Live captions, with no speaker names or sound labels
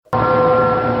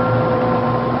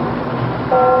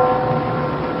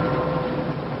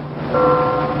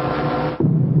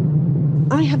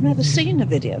never seen a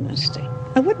video nasty.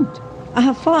 I wouldn't. I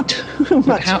have far too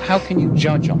much. How can you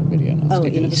judge on video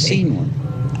nasty? You've never seen one.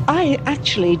 I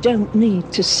actually don't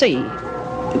need to see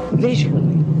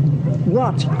visually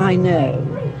what I know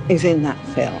is in that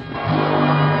film.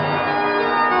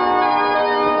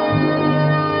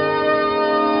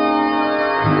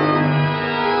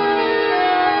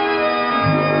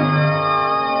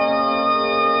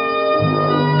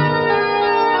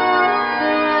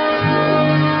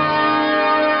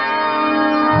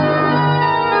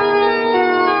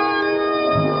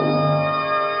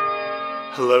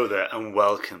 Hello there and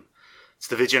welcome to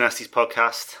the Video Nasties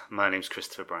podcast. My name's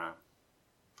Christopher Brown.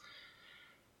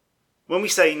 When we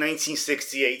say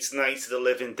 1968's Night of the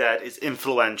Living Dead is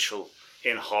influential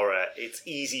in horror, it's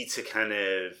easy to kind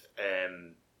of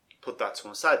put that to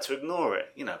one side, to ignore it.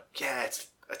 You know, yeah, it's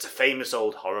a famous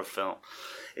old horror film.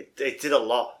 It did a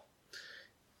lot.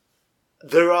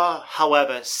 There are,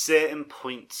 however, certain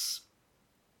points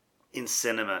in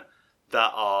cinema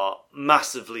that are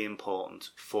massively important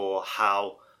for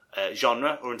how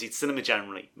genre, or indeed cinema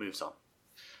generally, moves on.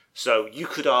 So you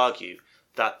could argue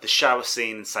that the shower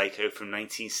scene in Psycho from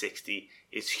 1960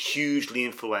 is hugely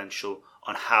influential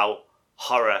on how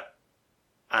horror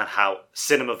and how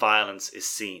cinema violence is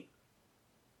seen.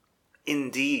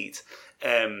 Indeed,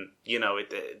 there's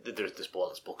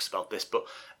books about this, but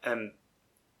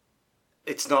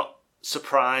it's not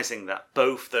surprising that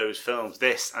both those films,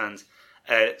 this and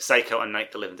Psycho and Night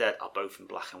of the Living Dead, are both in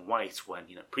black and white when,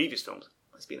 previous films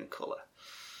has been in colour.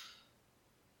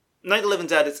 Night of the Living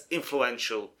Dead is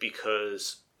influential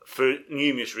because, for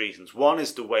numerous reasons. One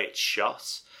is the way it's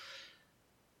shot.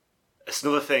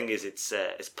 Another thing is its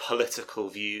political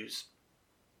views.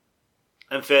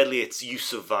 And thirdly, its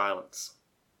use of violence.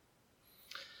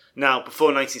 Now, before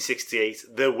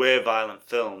 1968, there were violent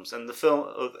films, and it's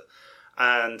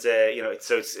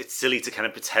silly to kind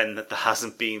of pretend that there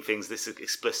hasn't been things this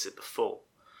explicit before.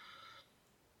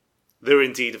 There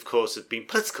indeed, of course, have been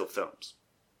political films.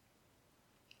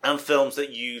 And films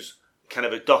that use kind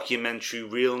of a documentary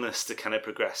realness to kind of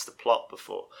progress the plot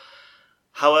before.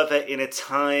 However, in a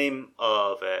time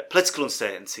of political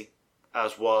uncertainty,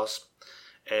 as was,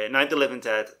 Night of the Living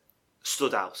Dead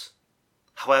stood out.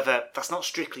 However, that's not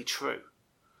strictly true.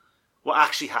 What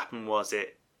actually happened was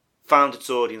it found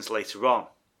its audience later on,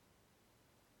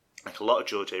 like a lot of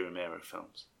George A. Romero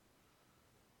films.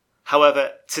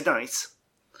 However, tonight,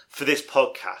 for this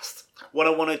podcast, what I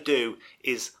want to do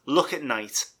is look at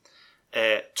Night,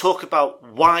 talk about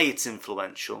why it's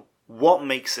influential, what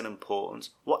makes it important,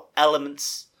 what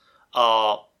elements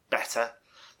are better.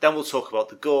 Then we'll talk about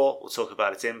the gore, we'll talk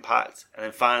about its impact, and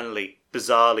then finally,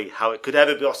 bizarrely, how it could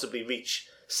ever possibly reach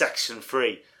Section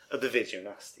 3 of the Video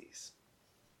Nasties.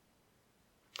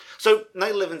 So,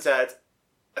 Night of the Living Dead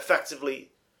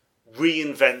effectively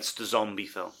reinvents the zombie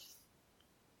film.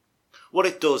 What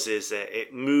it does is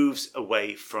it moves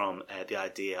away from the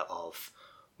idea of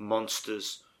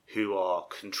monsters who are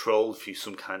controlled through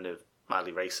some kind of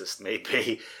mildly racist,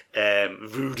 maybe,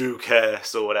 voodoo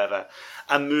curse or whatever,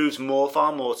 and moves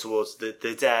far more towards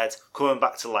the dead coming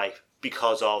back to life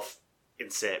because of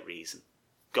insert reason.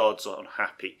 God's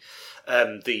unhappy.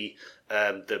 There's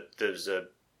a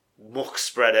muck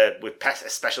spreader with a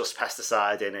special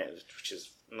pesticide in it, which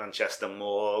is Manchester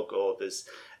Morgue, or there's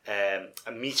a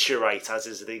meteorite, as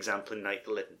is the example in Night of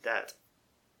the Living Dead.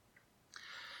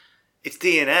 Its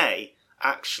DNA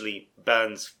actually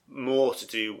bears more to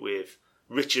do with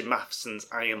Richard Matheson's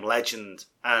I Am Legend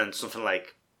and something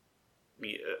like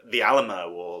The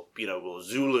Alamo, or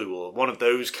Zulu, or one of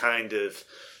those kind of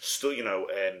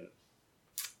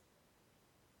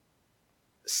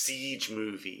siege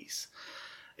movies.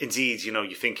 Indeed,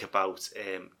 you think about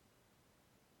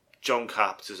John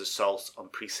Carpenter's Assault on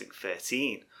Precinct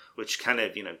 13, which kind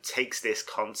of, takes this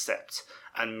concept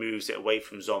and moves it away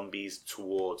from zombies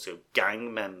towards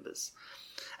gang members.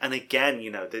 And again,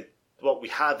 what we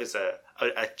have is a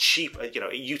cheap, it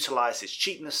utilises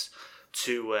cheapness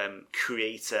to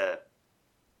create a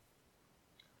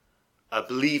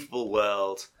believable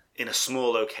world in a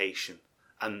small location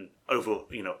and over,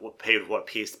 what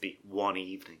appears to be one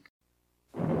evening.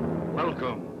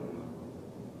 Welcome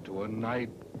to a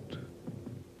night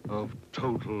of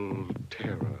total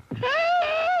terror.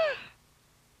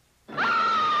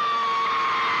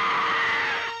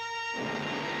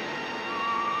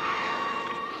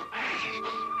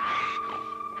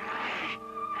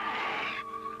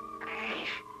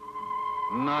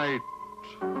 Night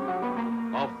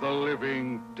of the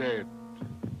living dead,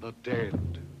 the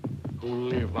dead who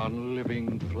live on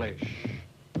living flesh.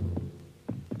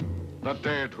 The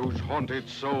dead whose haunted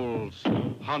souls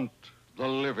hunt the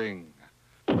living,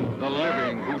 the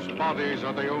living whose bodies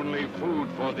are the only food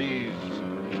for these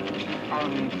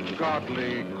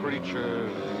ungodly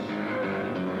creatures.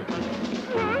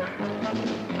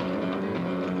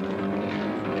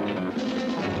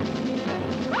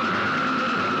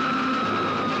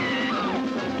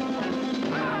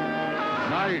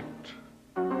 Night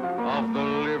of the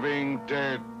Living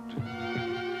Dead.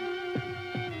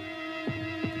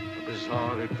 A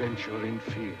bizarre adventure in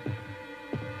fear.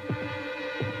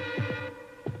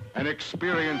 An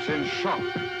experience in shock,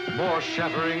 more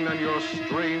shattering than your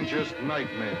strangest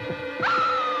nightmare.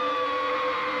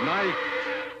 Night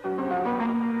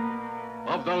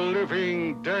of the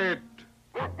Living Dead.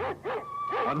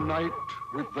 A night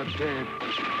with the dead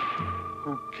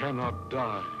who cannot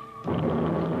die.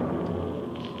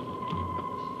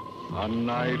 A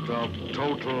night of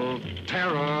total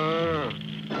terror.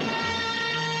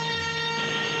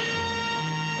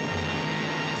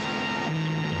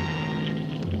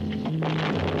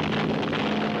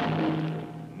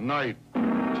 Night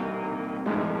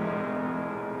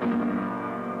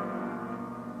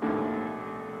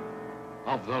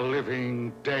of the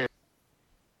Living Dead.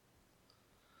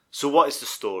 So what is the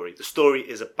story? The story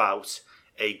is about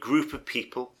a group of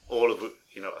people, all of a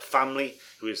family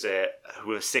who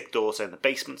a sick daughter in the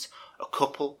basement, a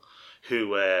couple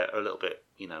who are a little bit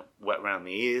wet around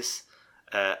the ears,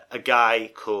 a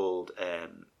guy called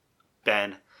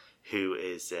Ben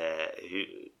who's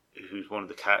one of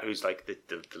the who's like the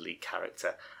lead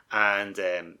character, and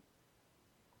a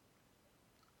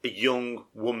young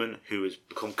woman who has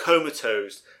become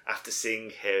comatose after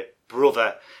seeing her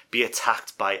brother be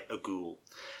attacked by a ghoul.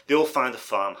 They all find a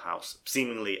farmhouse,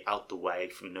 seemingly out the way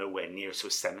from nowhere, near to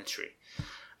a cemetery.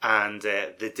 And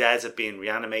the dead are being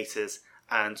reanimated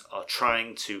and are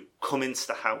trying to come into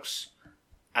the house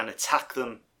and attack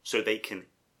them so they can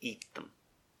eat them.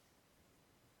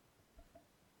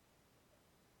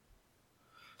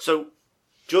 So,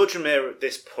 George Romero at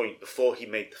this point, before he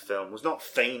made the film, was not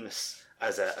famous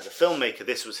as a filmmaker.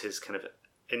 This was his kind of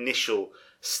initial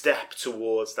step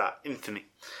towards that infamy.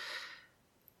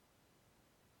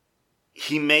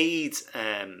 He made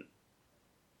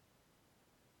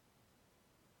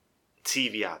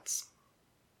TV ads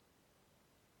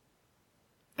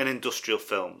and industrial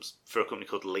films for a company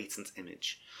called Latent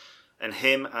Image. And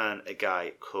him and a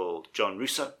guy called John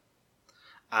Russo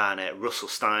and Russell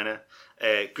Steiner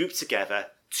grouped together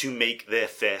to make their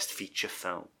first feature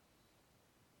film.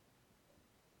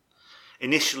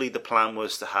 Initially, the plan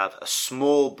was to have a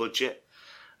small budget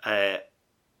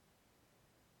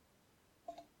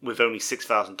with only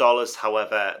 $6,000.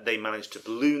 However, they managed to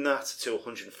balloon that to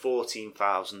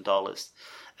 $114,000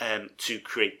 to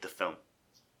create the film.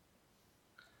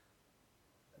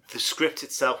 The script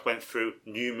itself went through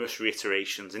numerous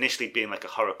reiterations, initially being like a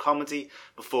horror comedy,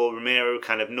 before Romero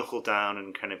kind of knuckled down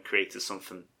and kind of created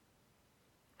something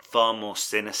far more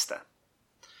sinister.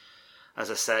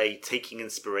 As I say, taking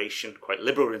inspiration, quite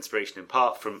liberal inspiration in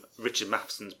part, from Richard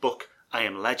Matheson's book, I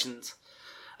Am Legend,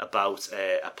 about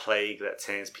a plague that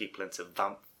turns people into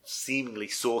seemingly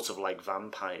sort of like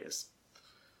vampires.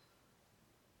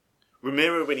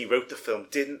 Romero, when he wrote the film,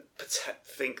 didn't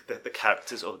think that the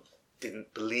characters, or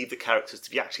didn't believe the characters to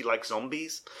be actually like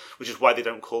zombies, which is why they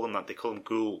don't call them that. They call them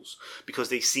ghouls, because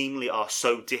they seemingly are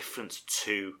so different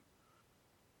to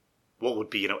what would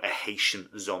be, a Haitian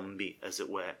zombie, as it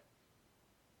were.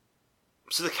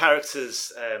 So the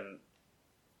characters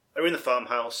are in the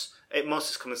farmhouse.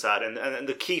 Monsters come inside, and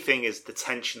the key thing is the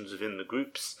tensions within the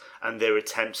groups and their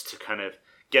attempts to kind of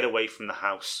get away from the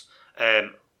house,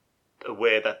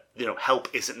 aware that help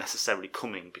isn't necessarily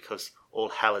coming because all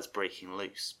hell is breaking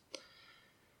loose.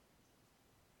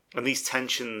 And these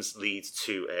tensions lead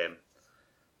to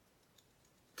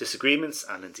disagreements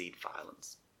and indeed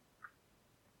violence.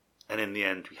 And in the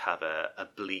end, we have a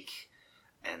bleak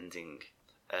ending,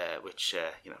 which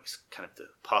is kind of the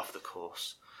part of the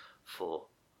course for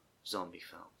zombie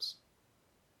films.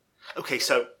 Okay,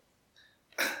 so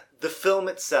the film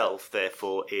itself,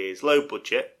 therefore, is low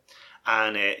budget,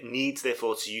 and it needs,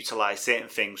 therefore, to utilise certain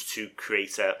things to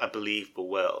create a believable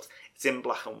world. It's in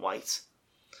black and white,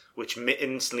 which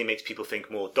instantly makes people think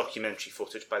more documentary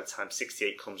footage. By the time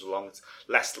 68 comes along, it's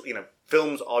less,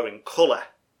 films are in colour.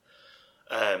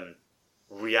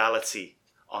 Reality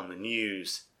on the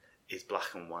news is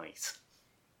black and white.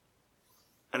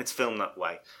 And it's filmed that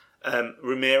way.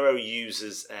 Romero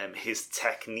uses his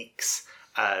techniques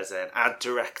as an ad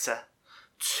director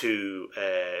to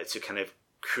kind of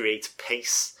create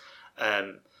pace.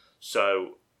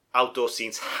 So outdoor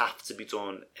scenes have to be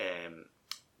done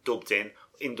dubbed in.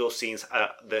 Indoor scenes,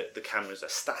 the cameras are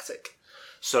static.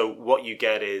 So what you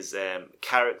get is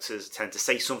characters tend to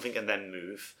say something and then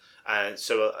move. And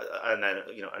then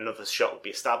another shot would be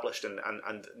established, and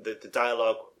the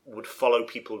dialogue would follow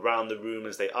people around the room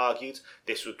as they argued.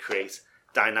 This would create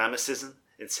dynamicism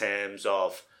in terms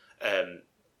of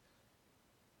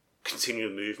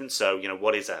continual movement. So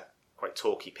what is a quite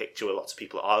talky picture where lots of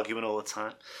people are arguing all the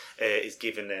time is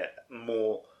given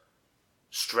more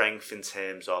strength in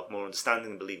terms of more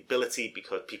understanding and believability,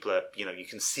 because people are you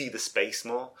can see the space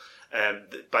more.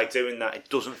 By doing that, it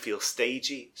doesn't feel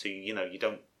stagey, so you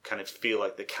don't kind of feel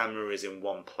like the camera is in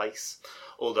one place.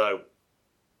 Although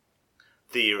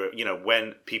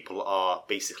when people are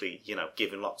basically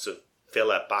given lots of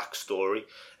filler backstory,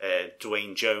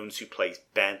 Dwayne Jones, who plays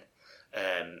Ben,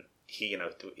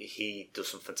 he does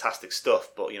some fantastic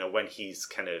stuff, but when he's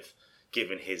kind of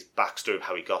given his backstory of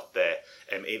how he got there,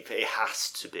 it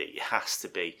has to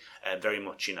be very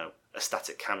much a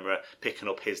static camera picking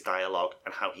up his dialogue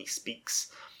and how he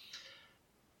speaks.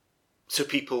 So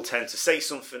people tend to say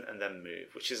something and then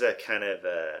move, which is a kind of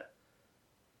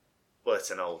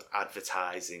it's an old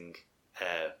advertising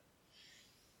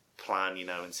plan, in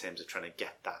terms of trying to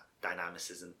get that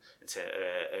dynamicism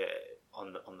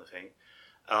on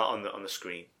the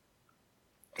screen.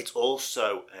 It's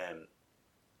also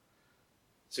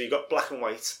so you've got black and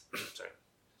white. Sorry.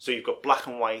 So you've got black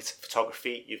and white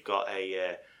photography. You've got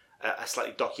a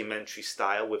slightly documentary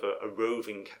style with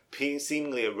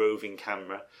seemingly a roving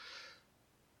camera.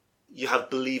 You have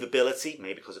believability,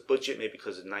 maybe because of budget, maybe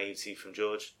because of naivety from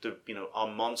George. Our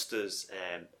monsters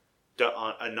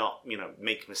are not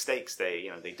make mistakes. They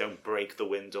don't break the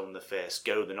window on the first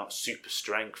go. They're not super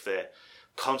strength. They're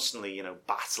constantly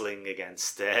battling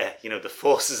against the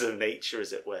forces of nature,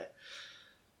 as it were.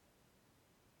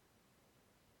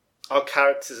 Our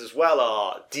characters as well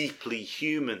are deeply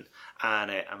human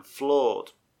and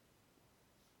flawed.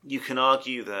 You can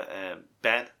argue that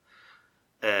Ben,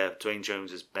 Dwayne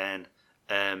Jones' Ben,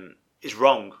 is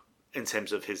wrong in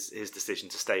terms of his decision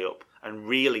to stay up, and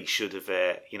really should have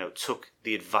took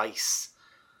the advice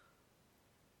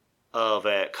of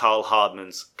Carl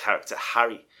Hardman's character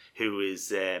Harry, who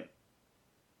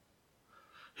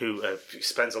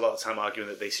spends a lot of time arguing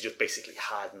that they should just basically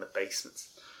hide in the basement.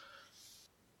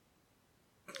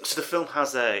 So the film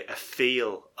has a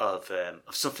feel of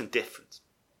something different.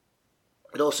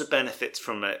 It also benefits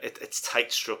from its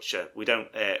tight structure. We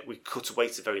cut away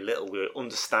to very little. We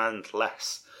understand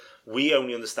less. We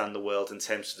only understand the world in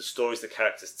terms of the stories the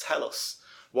characters tell us,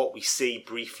 what we see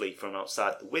briefly from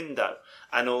outside the window,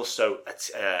 and also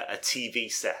a TV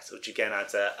set, which again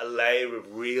adds a layer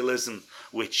of realism,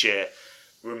 which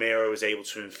Romero was able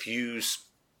to infuse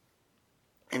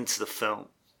into the film.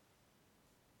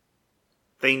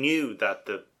 They knew that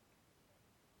the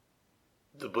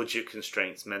budget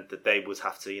constraints meant that they would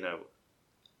have to,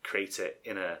 create it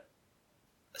in a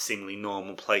seemingly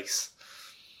normal place.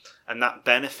 And that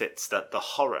benefits the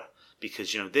horror,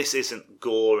 because, this isn't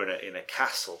gore in a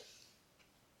castle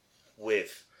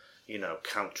with,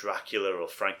 Count Dracula or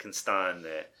Frankenstein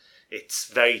there. It's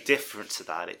very different to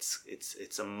that.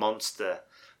 It's a monster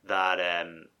that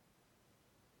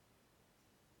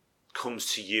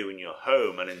comes to you in your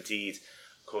home, and indeed,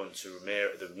 according to Romero,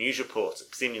 the news report,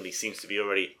 seemingly seems to be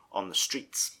already on the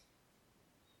streets.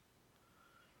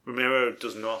 Romero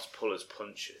does not pull his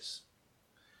punches.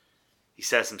 He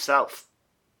says himself,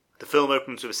 the film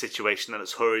opens with a situation that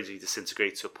has hurriedly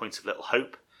disintegrated to a point of little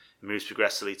hope, and moves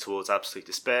progressively towards absolute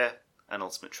despair and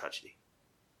ultimate tragedy.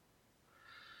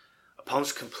 Upon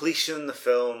completion, the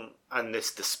film and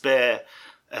this despair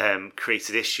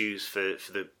created issues for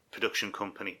the production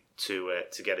company to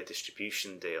get a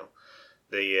distribution deal.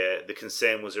 The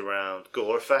concern was around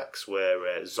gore effects,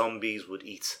 where zombies would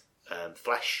eat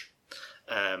flesh,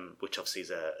 which obviously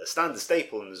is a standard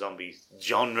staple in the zombie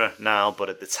genre now, but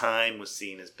at the time was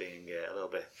seen as being a little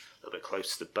bit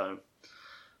close to the bone.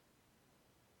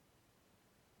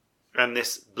 And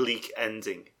this bleak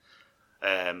ending,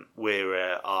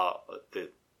 where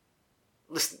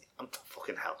listen,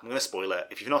 fucking hell, I'm going to spoil it.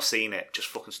 If you've not seen it, just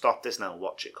fucking stop this now,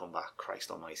 watch it, come back.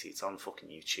 Christ almighty, it's on fucking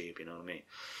YouTube, you know what I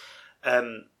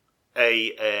mean?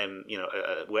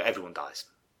 Where everyone dies.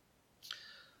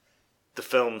 The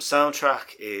film's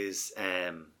soundtrack is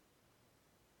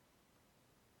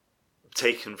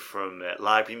taken from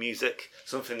library music,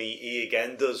 something he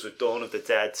again does with Dawn of the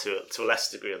Dead to a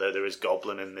lesser degree, although there is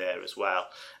Goblin in there as well,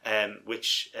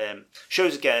 which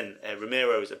shows again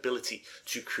Romero's ability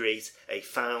to create a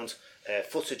found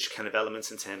footage kind of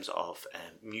elements in terms of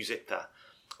music that,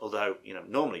 although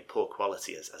normally poor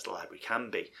quality as the library can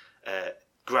be,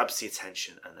 grabs the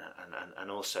attention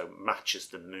and also matches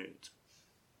the mood.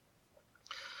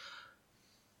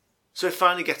 So it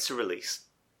finally gets a release.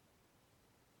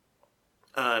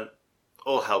 And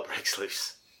all hell breaks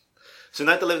loose. So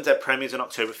Night of the Living Dead premieres on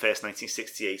October 1st,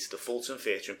 1968 at the Fulton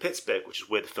Theatre in Pittsburgh, which is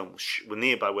where the film was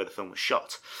nearby where the film was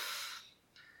shot.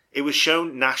 It was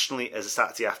shown nationally as a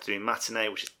Saturday afternoon matinee,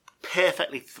 which is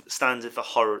perfectly standard for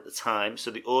horror at the time. So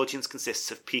the audience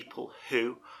consists of people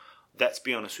who, let's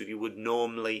be honest with you, would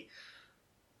normally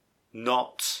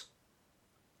not...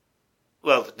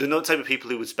 Well, they're not the type of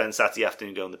people who would spend Saturday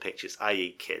afternoon going to pictures,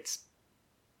 i.e. kids.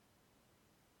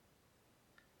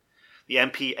 The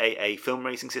MPAA film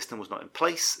rating system was not in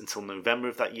place until November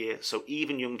of that year, so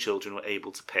even young children were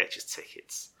able to purchase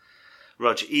tickets.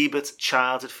 Roger Ebert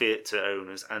chided theatre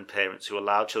owners and parents who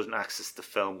allowed children access to the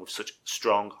film with such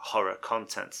strong horror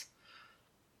content.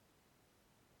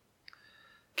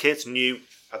 Kids knew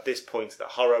at this point that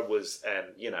horror was,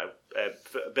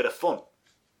 a bit of fun.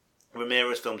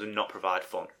 Romero's film did not provide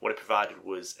fun. What it provided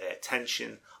was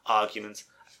tension, argument,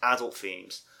 adult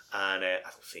themes, and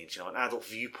an adult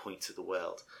viewpoint to the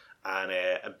world, and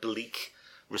a bleak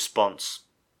response.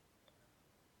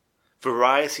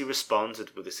 Variety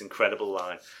responded with this incredible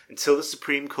line: "Until the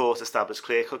Supreme Court established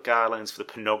clear-cut guidelines for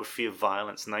the pornography of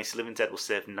violence, Night of the Living Dead will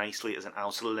serve nicely as an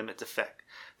outer-limit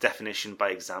definition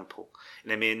by example. In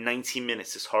a mere 90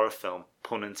 minutes, this horror film,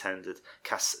 pun intended,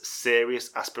 casts serious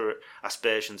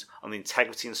aspersions on the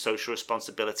integrity and social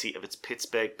responsibility of its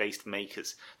Pittsburgh-based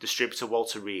makers, distributor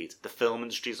Walter Reed, the film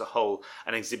industry as a whole,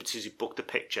 and exhibitors who booked the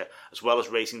picture, as well as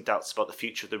raising doubts about the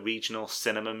future of the regional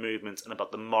cinema movement and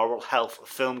about the moral health of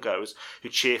filmgoers who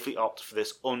cheerfully opt for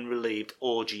this unrelieved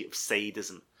orgy of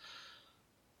sadism."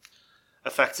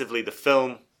 Effectively, the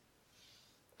film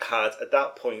had at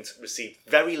that point received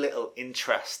very little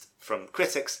interest from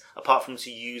critics, apart from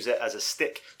to use it as a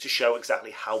stick to show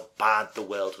exactly how bad the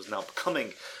world was now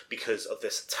becoming because of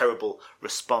this terrible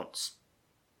response.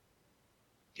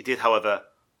 It did, however,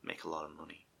 make a lot of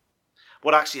money.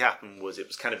 What actually happened was it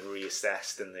was kind of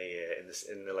reassessed in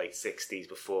the late 60s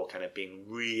before kind of being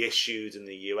reissued in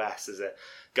the US as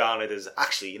garnered as,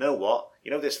 actually, you know what?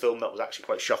 You know this film that was actually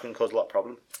quite shocking, caused a lot of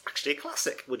problems? Actually a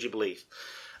classic, would you believe?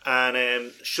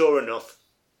 And sure enough,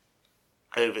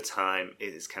 over time,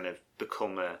 it has kind of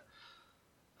become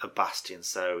a bastion.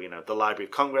 So, the Library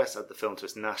of Congress added the film to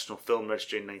its National Film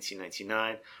Registry in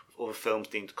 1999, with other films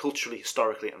deemed culturally,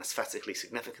 historically, and aesthetically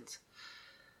significant.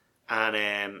 And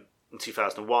in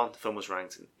 2001, the film was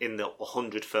ranked in the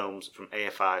 100 films from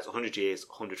AFI's 100 Years,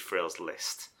 100 Thrills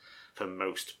list for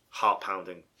most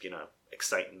heart-pounding,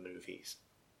 exciting movies.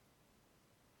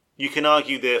 You can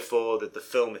argue, therefore, that the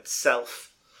film itself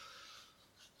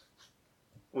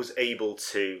was able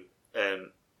to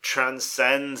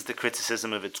transcend the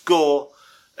criticism of its gore,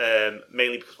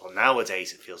 mainly because,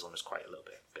 nowadays it feels almost quite a little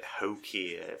bit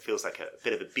hokey. It feels like a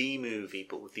bit of a B-movie,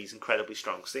 but with these incredibly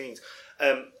strong scenes.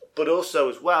 But also,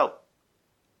 as well,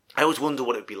 I always wonder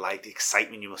what it would be like, the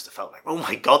excitement you must have felt, like, oh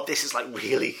my god, this is like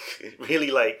really,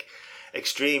 really like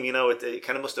extreme, it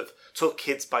kind of must have took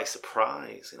kids by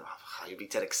surprise, you'd be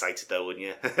dead excited though, wouldn't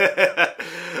you?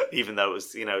 Even though it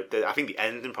was, I think the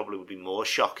ending probably would be more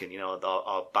shocking,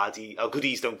 our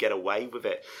goodies don't get away with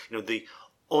it, the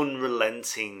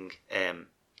unrelenting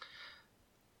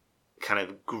kind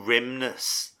of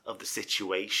grimness of the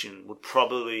situation would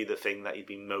probably be the thing that you'd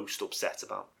be most upset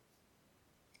about.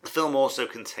 The film also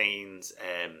contains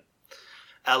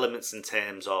elements in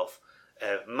terms of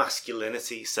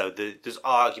masculinity, so there's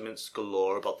arguments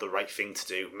galore about the right thing to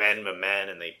do. Men are men,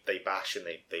 and they bash and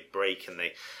they break and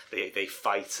they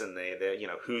fight, and they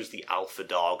who's the alpha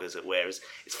dog, as it were.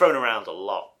 It's thrown around a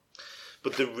lot,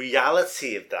 but the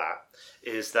reality of that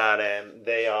is that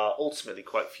they are ultimately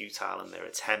quite futile in their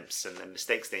attempts, and the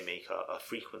mistakes they make are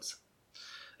frequent.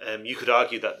 You could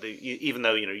argue that even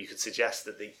though you could suggest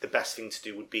that the best thing to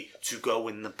do would be to go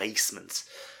in the basement.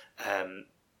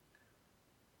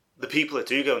 The people that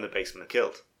do go in the basement are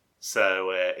killed, so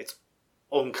it's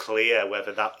unclear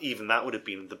whether that would have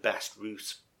been the best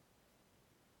route.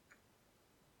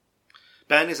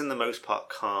 Ben is in the most part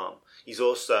calm. He's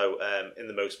also in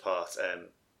the most part a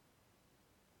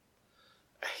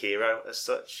hero as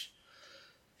such.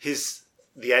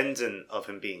 The ending of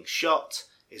him being shot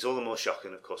is all the more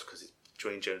shocking, of course, because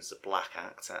Dwayne Jones is a black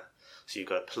actor. So you've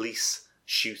got a police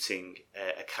shooting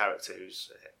a character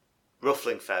who's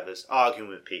ruffling feathers, arguing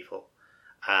with people,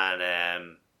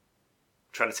 and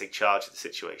trying to take charge of the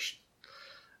situation.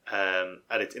 And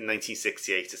it's in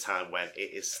 1968, a time when it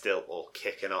is still all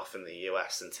kicking off in the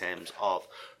US in terms of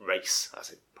race, as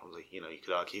it probably, you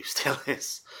could argue still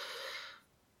is.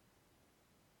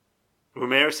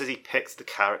 Romero says he picked the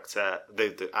character,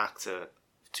 the actor,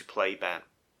 to play Ben,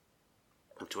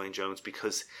 of Dwayne Jones,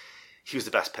 because he was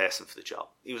the best person for the job.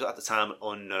 He was at the time an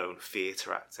unknown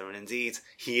theatre actor, and indeed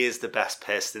he is the best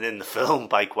person in the film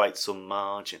by quite some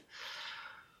margin.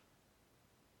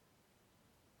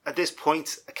 At this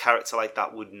point, a character like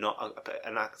that would not,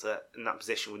 an actor in that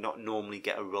position would not normally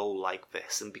get a role like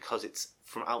this, and because it's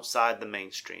from outside the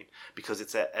mainstream, because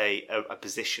it's a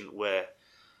position where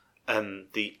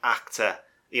the actor,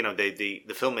 the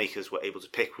filmmakers were able to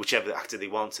pick whichever actor they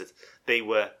wanted. They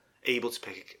were able to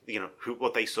pick,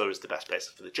 what they saw as the best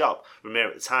person for the job. Romero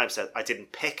at the time said, "I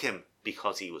didn't pick him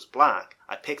because he was black.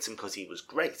 I picked him because he was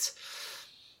great."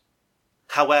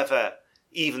 However,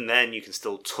 even then, you can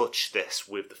still touch this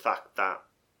with the fact that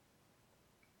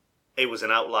it was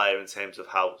an outlier in terms of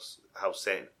how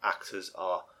certain actors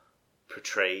are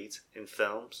portrayed in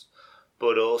films.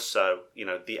 But also,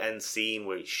 the end scene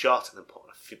where he's shot and then put on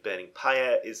a burning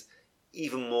pyre is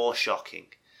even more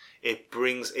shocking. It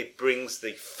brings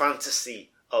the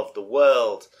fantasy of the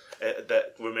world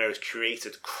that Romero's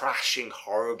created crashing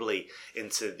horribly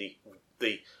into the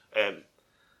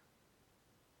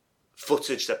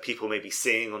footage that people may be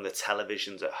seeing on the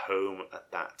televisions at home at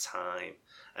that time.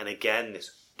 And again, this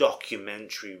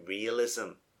documentary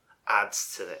realism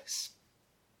adds to this.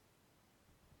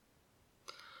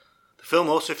 The film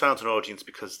also found an audience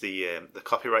because the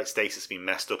copyright status has been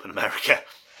messed up in America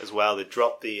as well. They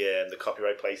dropped the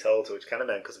copyright placeholder, which kind of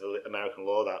meant, because of American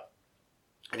law, that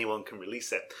anyone can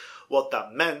release it. What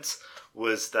that meant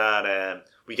was that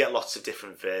we get lots of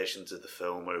different versions of the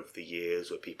film over the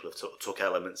years, where people have took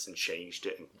elements and changed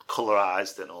it and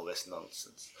colorized it and all this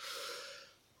nonsense.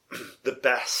 The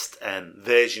best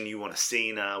version you want to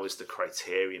see now is the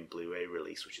Criterion Blu-ray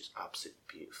release, which is absolutely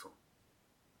beautiful.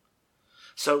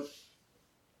 So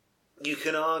you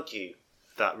can argue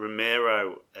that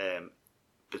Romero,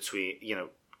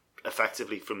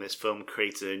 effectively from this film,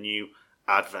 created a new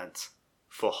advent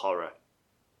for horror.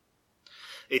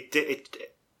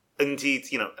 Indeed,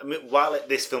 while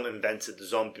this film invented the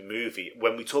zombie movie,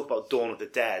 when we talk about Dawn of the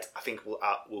Dead, I think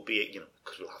we'll be,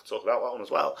 because we'll have to talk about that one as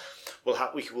well,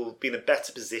 we will be in a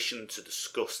better position to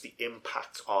discuss the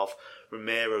impact of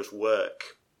Romero's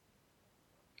work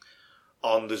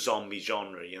on the zombie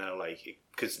genre,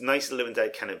 because Night of the Living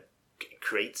Dead kind of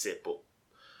creates it, but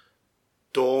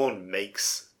Dawn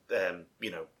makes,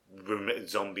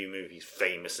 zombie movies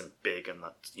famous and big, and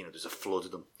that, there's a flood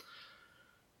of them.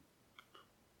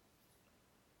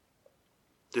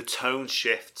 The tone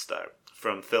shifts, though,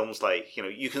 from films like,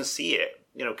 you can see it,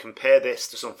 compare this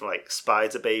to something like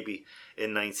Spider Baby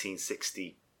in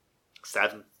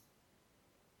 1967.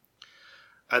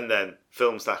 And then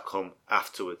films that come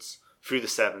afterwards, through the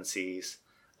 70s,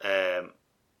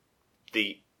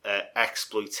 the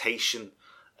exploitation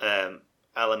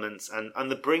elements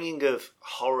and the bringing of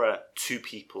horror to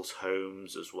people's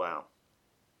homes as well.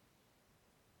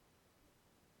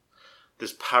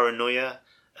 There's paranoia,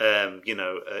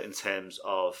 in terms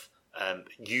of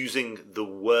using the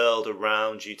world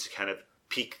around you to kind of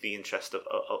pique the interest of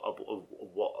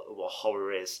what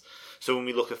horror is. So when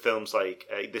we look at films like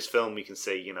this film, we can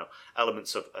see,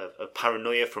 elements of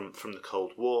paranoia from the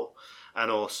Cold War, and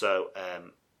also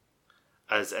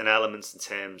as an element in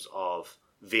terms of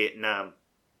Vietnam.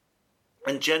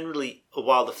 And generally,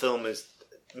 while the film is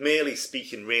merely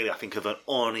speaking, really, I think of an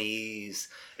unease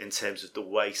in terms of the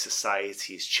way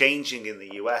society is changing in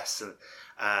the US, and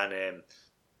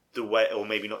the way, or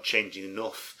maybe not changing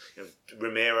enough.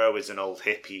 Romero is was an old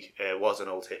hippie,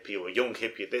 or a young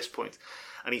hippie at this point,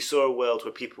 and he saw a world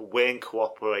where people weren't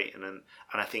cooperating, and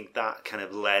I think that kind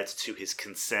of led to his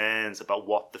concerns about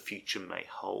what the future may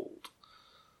hold.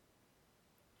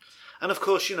 And of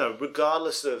course,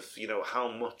 regardless of,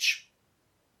 how much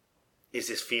is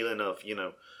this feeling of,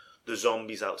 the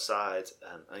zombies outside,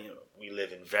 and we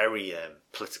live in very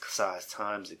politicized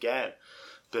times again,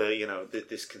 but,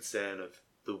 this concern of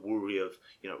the worry of,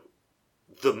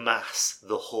 the mass,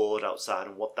 the horde outside,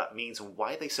 and what that means, and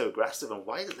why are they so aggressive, and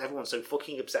why is everyone so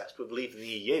fucking obsessed with leaving the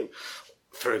EU,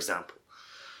 for example.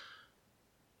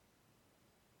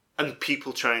 And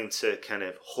people trying to kind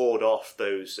of hoard off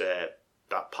those that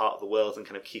part of the world and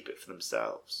kind of keep it for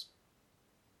themselves.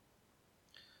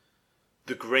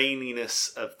 The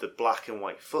graininess of the black and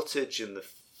white footage and the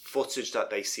footage that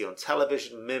they see on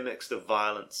television mimics the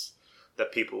violence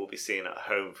that people will be seeing at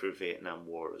home through Vietnam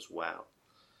War as well.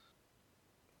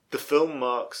 The film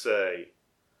marks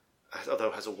although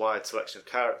it has a wide selection of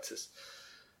characters,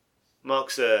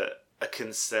 marks a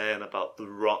concern about the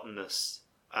rottenness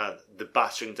and the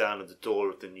battering down of the door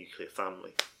of the nuclear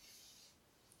family.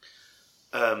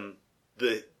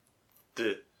 The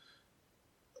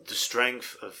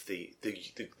strength of the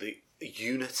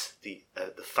unit, the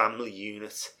family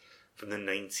unit, from the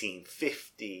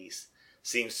 1950s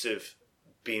seems to have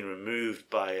been removed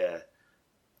by a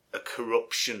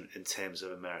corruption in terms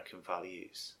of American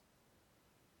values.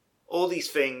 All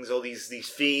these things, all these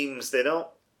themes, they're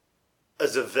not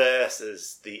as averse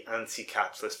as the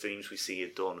anti-capitalist themes we see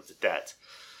in Dawn of the Dead.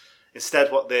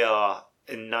 Instead, what they are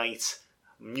innate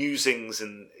musings,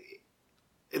 and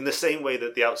in the same way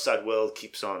that the outside world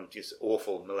keeps on, this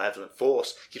awful malevolent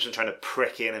force keeps on trying to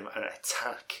prick in and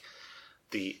attack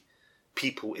the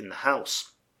people in the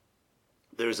house,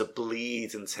 there is a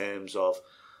bleed in terms of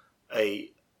an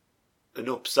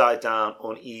upside down,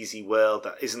 uneasy world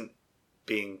that isn't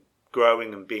being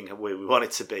growing and being where we want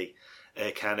it to be,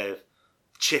 kind of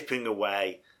chipping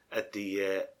away at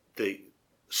the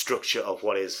structure of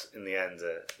what is, in the end,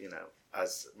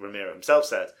 as Romero himself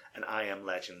said, an I Am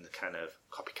Legend kind of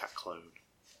copycat clone.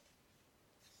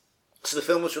 So the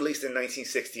film was released in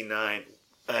 1969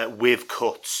 with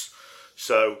cuts.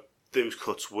 So those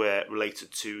cuts were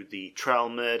related to the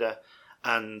Trowell murder,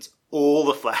 and all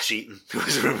the flesh eaten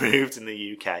was removed in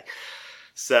the UK.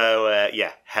 So,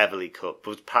 heavily cut,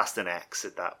 but past an X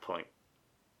at that point.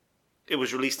 It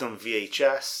was released on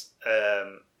VHS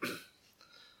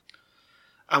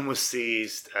and was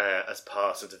seized as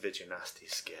part of the Vigilante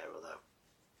scare, although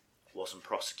it wasn't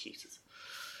prosecuted.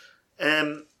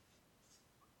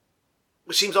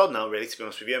 Which seems odd now, really, to be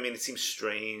honest with you. I mean, it seems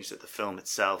strange that the film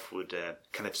itself would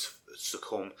kind of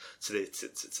succumb to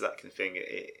that kind of thing.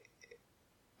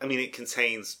 It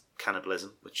contains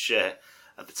cannibalism, which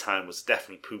at the time was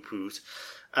definitely poo-pooed,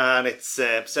 and it's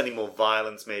certainly more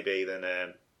violent, maybe,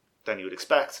 than you would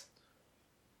expect.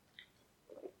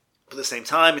 But at the same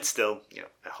time, it's still,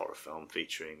 a horror film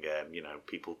featuring,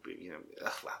 people,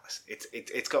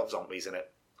 it's got zombies in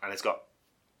it, and it's got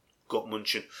gut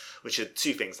munching, which are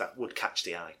two things that would catch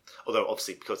the eye. Although,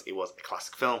 obviously, because it was a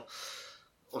classic film,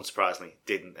 unsurprisingly,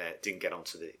 didn't get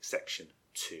onto the Section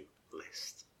 2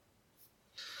 list.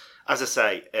 As I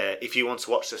say, if you want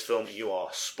to watch this film, you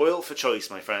are spoiled for choice,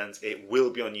 my friends. It will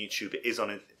be on YouTube. It is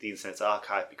on the Internet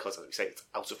Archive because, as we say, it's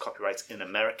out of copyright in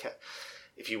America.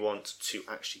 If you want to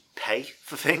actually pay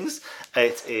for things,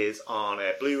 it is on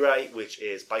Blu-ray, which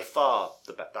is by far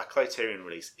the best. That Criterion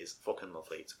release is fucking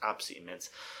lovely. It's absolutely mint.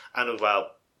 And as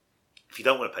well, if you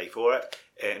don't want to pay for it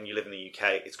and you live in the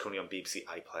UK, it's currently on BBC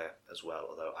iPlayer as well.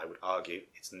 Although I would argue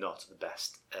it's not the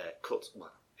best cut.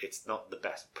 Well, it's not the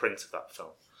best print of that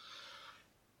film.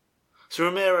 So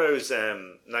Romero's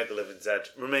Night of the Living Dead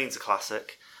remains a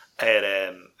classic,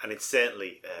 and it's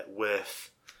certainly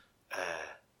worth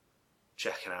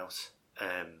checking out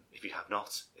if you have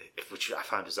not. Which I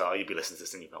find bizarre. You'd be listening to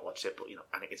this and you've not watched it, but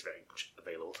I think it's very much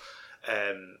available.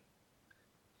 It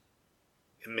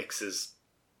mixes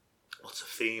lots of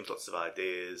themes, lots of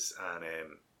ideas, and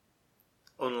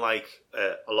unlike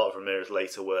a lot of Romero's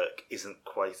later work, isn't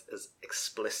quite as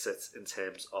explicit in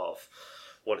terms of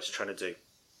what it's trying to do,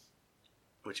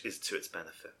 which is to its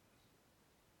benefit.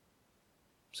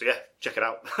 So yeah, check it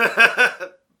out.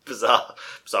 Bizarre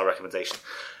recommendation.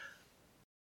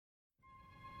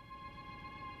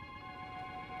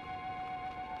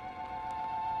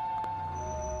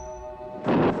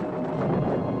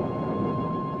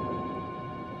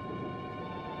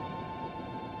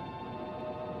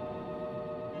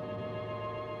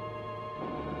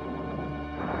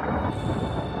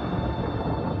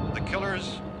 The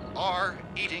killers are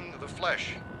eating the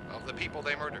flesh of the people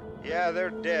they murdered. Yeah, they're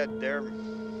dead. They're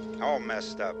all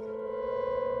messed up.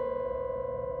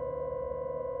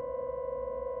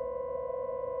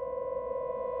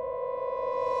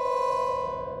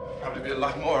 Probably be a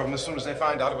lot more of them as soon as they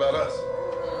find out about us.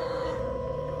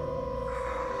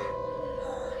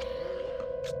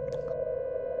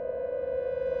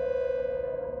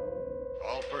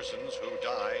 All persons who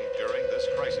die during this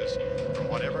crisis, from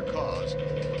whatever cause,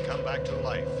 will come back to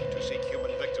life to seek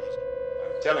human victims.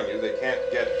 I'm telling you, they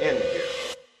can't get in here.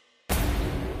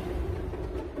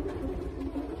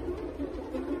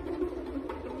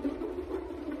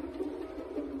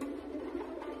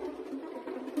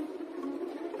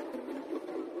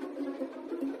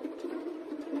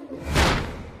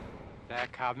 They're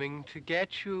coming to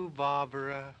get you,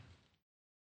 Barbara.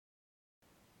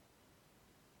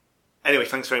 Anyway,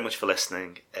 thanks very much for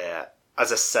listening.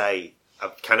 As I say,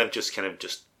 I've kind of just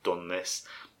done this.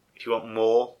 If you want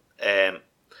more, if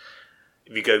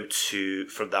you go to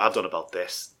from that I've done about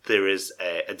this, there is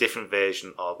a different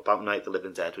version of About Night of the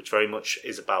Living Dead, which very much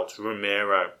is about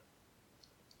Romero,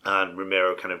 and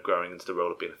Romero kind of growing into the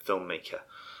role of being a filmmaker,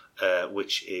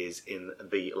 which is in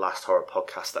the last horror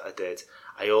podcast that I did.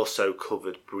 I also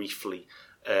covered briefly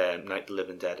Night of the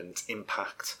Living Dead and its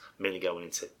impact, mainly going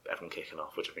into everyone kicking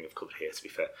off, which I think I've covered here, to be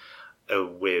fair,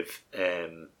 with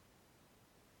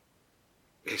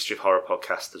History of Horror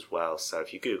podcast as well. So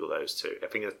if you Google those two, I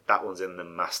think that one's in the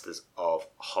Masters of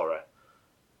Horror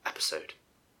episode.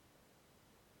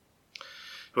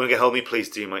 If you want to get hold of me, please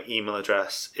do. My email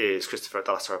address is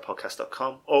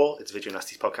christopher@thelasterpodcast.com, or it's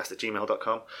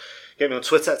videonastispodcast@gmail.com. Get me on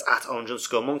Twitter, it's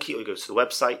 @orange_monkey, or you go to the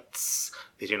websites,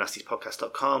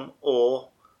 videonastispodcast.com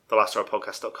or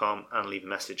thelasterpodcast.com, and leave a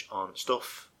message on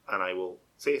stuff, and I will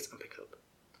see it and pick it up.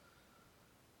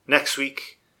 Next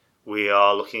week, we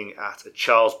are looking at a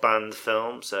Charles Band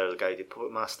film. So the guy who did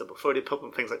Puppet Master, before he did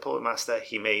things like Puppet Master,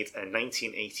 he made a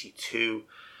 1982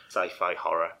 sci-fi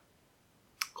horror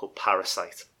called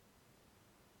Parasite.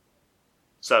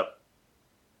 So,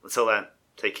 until then,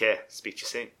 take care. Speak to you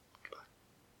soon. Goodbye.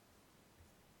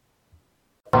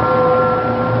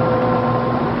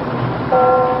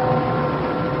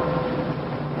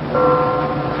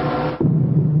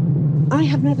 I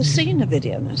have never seen a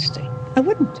video nasty. I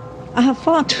wouldn't. I have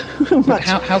far too much.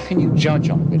 How can you judge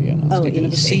on video nasty? You've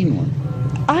never seen one.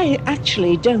 I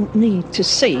actually don't need to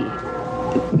see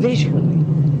visually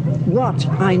what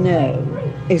I know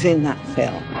is in that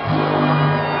film.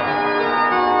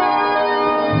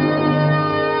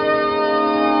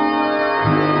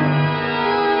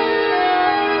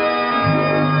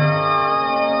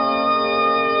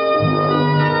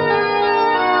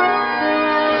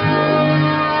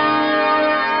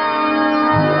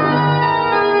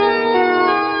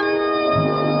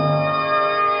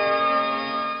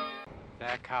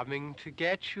 They're coming to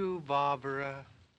get you, Barbara.